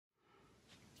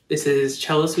This is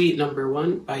Cello Suite Number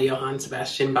 1 by Johann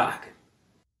Sebastian Bach.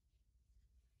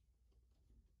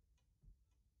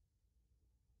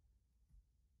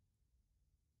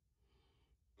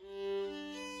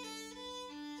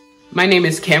 My name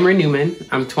is Cameron Newman.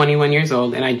 I'm 21 years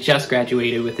old and I just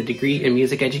graduated with a degree in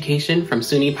music education from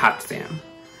SUNY Potsdam.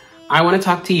 I want to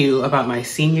talk to you about my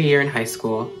senior year in high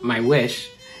school, my wish,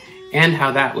 and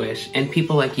how that wish and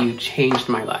people like you changed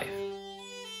my life.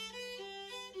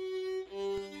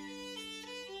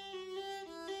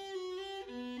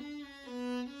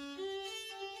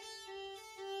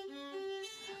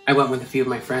 I went with a few of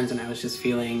my friends and I was just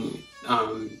feeling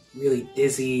really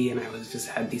dizzy, and I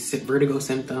had these vertigo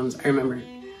symptoms. I remember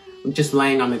just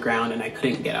laying on the ground and I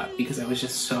couldn't get up because I was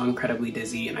just so incredibly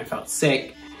dizzy and I felt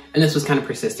sick. And this was kind of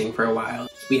persisting for a while.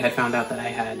 We had found out that I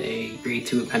had a grade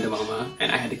 2 ependymoma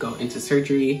and I had to go into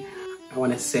surgery. I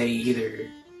want to say either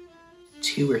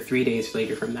 2 or 3 days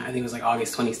later from that. I think it was like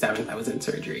August 27th I was in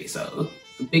surgery. So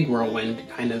a big whirlwind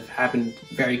kind of happened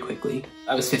very quickly.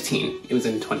 I was 15. It was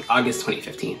in August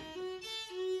 2015.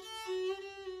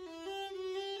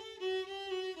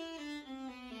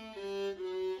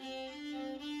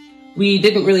 We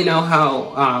didn't really know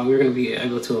how we were going to be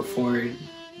able to afford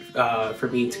for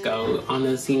me to go on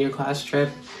the senior class trip.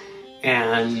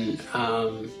 And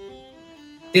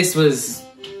this was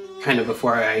kind of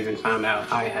before I even found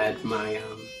out I had my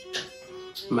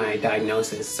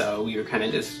diagnosis. So we were kind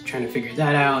of just trying to figure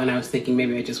that out. And I was thinking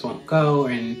maybe I just won't go.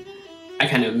 And I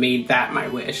kind of made that my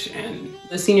wish. And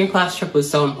the senior class trip was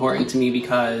so important to me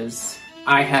because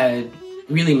I had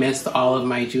really missed all of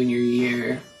my junior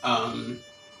year,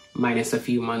 minus a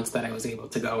few months that I was able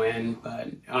to go in, but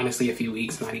honestly a few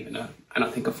weeks, not even I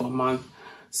don't think a full month.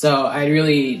 So I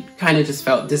really kind of just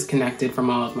felt disconnected from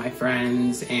all of my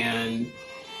friends, and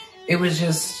it was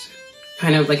just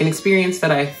kind of like an experience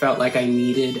that I felt like I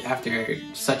needed after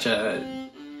such a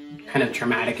kind of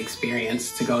traumatic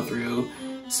experience to go through,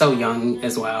 so young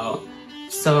as well.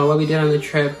 So what we did on the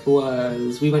trip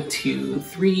was we went to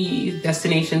 3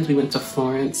 destinations. We went to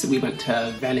Florence, we went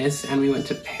to Venice, and we went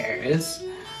to Paris.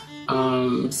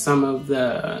 Some of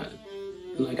the,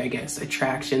 I guess,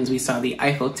 attractions, we saw the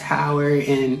Eiffel Tower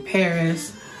in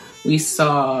Paris, we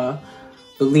saw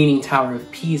the Leaning Tower of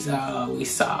Pisa, we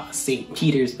saw St.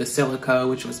 Peter's Basilica,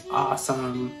 which was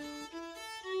awesome.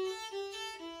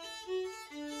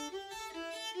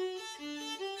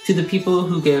 To the people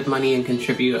who give money and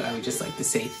contribute, I would just like to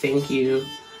say thank you.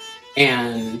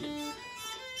 And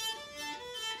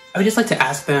I would just like to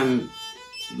ask them,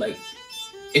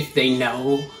 if they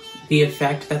know the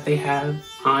effect that they have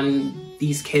on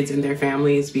these kids and their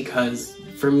families, because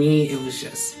for me, it was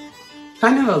just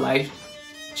kind of a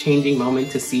life-changing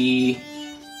moment to see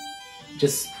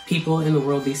just people in the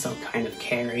world be so kind of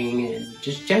caring and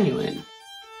just genuine.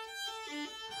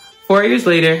 4 years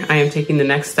later, I am taking the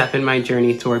next step in my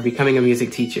journey toward becoming a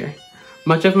music teacher.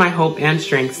 Much of my hope and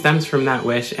strength stems from that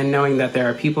wish and knowing that there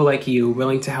are people like you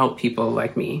willing to help people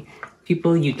like me,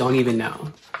 people you don't even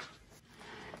know.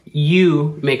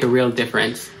 You make a real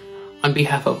difference. On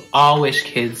behalf of all Wish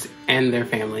kids and their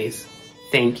families,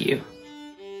 thank you.